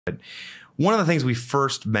One of the things we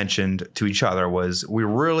first mentioned to each other was we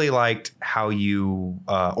really liked how you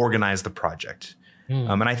organized the project.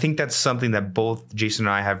 And I think that's something that both Jason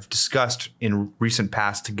and I have discussed in recent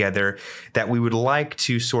past together, that we would like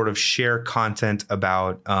to sort of share content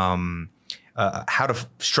about how to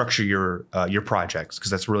structure your projects, because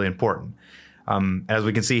that's really important. As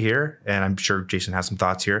we can see here, and I'm sure Jason has some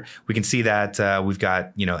thoughts here, we can see that we've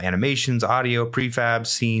got, animations, audio, prefab,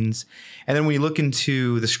 scenes. And then when you look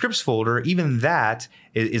into the scripts folder, even that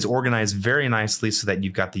is organized very nicely so that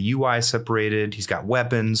you've got the UI separated. He's got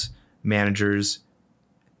weapons, managers,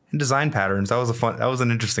 and design patterns. That was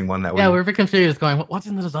an interesting one. We were a bit confused going, what's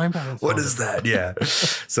in the design patterns? What is that? Yeah.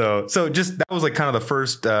 So just, that was like kind of the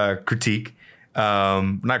first critique,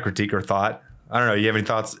 not critique or thought. I don't know. You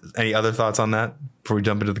have any other thoughts on that before we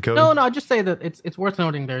jump into the code? No, I'd just say that it's worth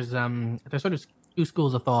noting there's sort of two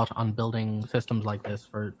schools of thought on building systems like this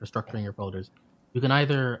for structuring your folders. You can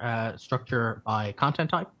either structure by content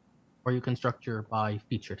type, or you can structure by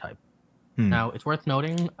feature type. Now, it's worth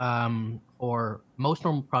noting for most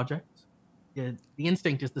normal projects, the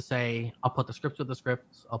instinct is to say, I'll put the scripts with the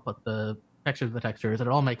scripts, I'll put the textures with the textures, and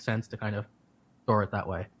it all makes sense to kind of store it that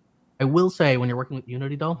way. I will say, when you're working with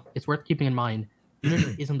Unity, though, it's worth keeping in mind,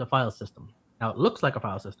 Unity isn't a file system. Now, it looks like a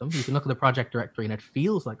file system. You can look at the project directory, and it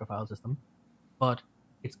feels like a file system, but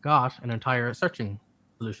it's got an entire searching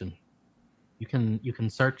solution. You can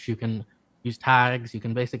search, you can use tags, you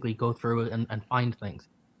can basically go through it and find things.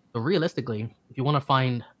 So realistically, if you want to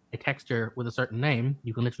find a texture with a certain name,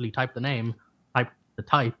 you can literally type the name, type the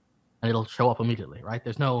type, and it'll show up immediately, right?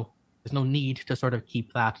 There's no need to sort of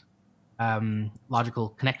keep that logical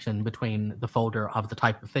connection between the folder of the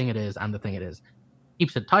type of thing it is and the thing it is. It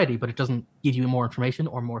keeps it tidy, but it doesn't give you more information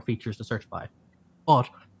or more features to search by. But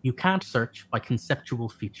you can't search by conceptual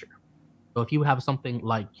feature. So if you have something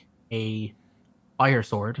like a fire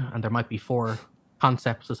sword, and there might be 4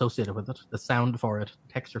 concepts associated with it, the sound for it,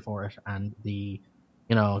 texture for it, and the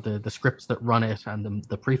scripts that run it, and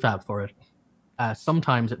the prefab for it,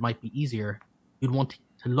 sometimes it might be easier. You'd want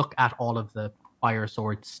to look at all of the fire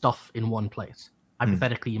sword stuff in one place.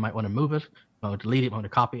 Hypothetically, you might want to move it, you want to delete it, you want to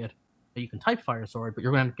copy it. So you can type fire sword, but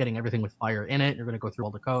you're going to be getting everything with fire in it. You're going to go through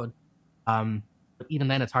all the code. But even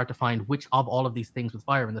then, it's hard to find which of all of these things with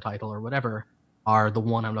fire in the title or whatever are the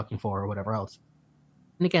one I'm looking for, or whatever else.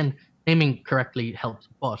 And again, naming correctly helps,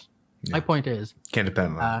 but my point is, can't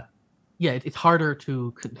depend on that. It's harder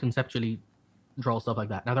to conceptually control stuff like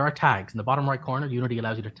that. Now, there are tags in the bottom right corner. Unity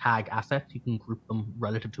allows you to tag assets. You can group them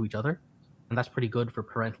relative to each other, and that's pretty good for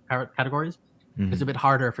parental categories. It's a bit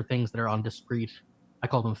harder for things that are on discrete, I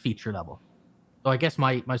call them feature level. So I guess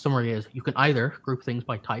my summary is, you can either group things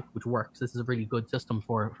by type, which works. This is a really good system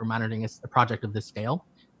for managing a project of this scale.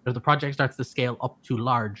 But if the project starts to scale up too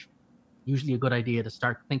large, usually a good idea to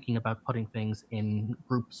start thinking about putting things in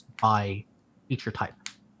groups by feature type.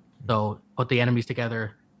 So put the enemies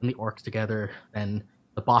together and the orcs together, and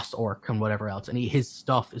the boss orc and whatever else, and his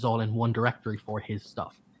stuff is all in one directory for his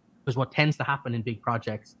stuff. Because what tends to happen in big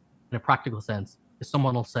projects, in a practical sense, is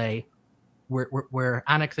someone will say, we're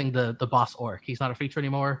annexing the boss orc. He's not a feature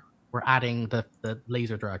anymore. We're adding the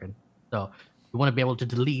laser dragon. So you want to be able to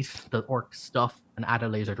delete the orc stuff and add a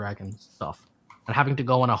laser dragon stuff. And having to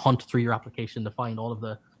go on a hunt through your application to find all of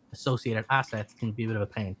the associated assets can be a bit of a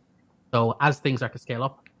pain. So as things start to scale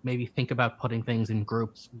up, maybe think about putting things in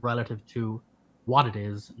groups relative to what it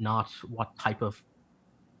is, not what type of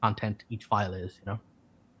content each file is,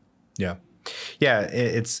 Yeah,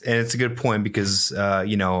 it's a good point, because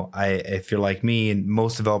if you're like me, and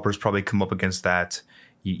most developers probably come up against that,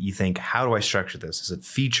 you think, how do I structure this? Is it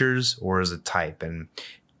features or is it type? And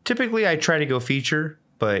typically I try to go feature.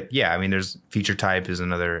 But yeah, I mean, there's feature type is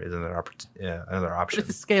another option. It's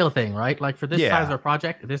a scale thing, right? Like for this size of a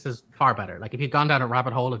project, this is far better. Like if you've gone down a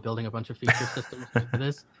rabbit hole of building a bunch of feature systems for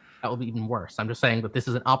this, that will be even worse. I'm just saying that this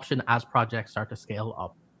is an option as projects start to scale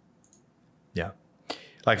up. Yeah.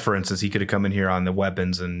 Like for instance, he could have come in here on the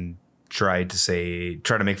weapons and try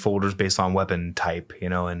to make folders based on weapon type,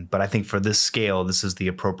 but I think for this scale, this is the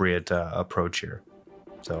appropriate approach here.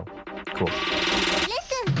 So cool.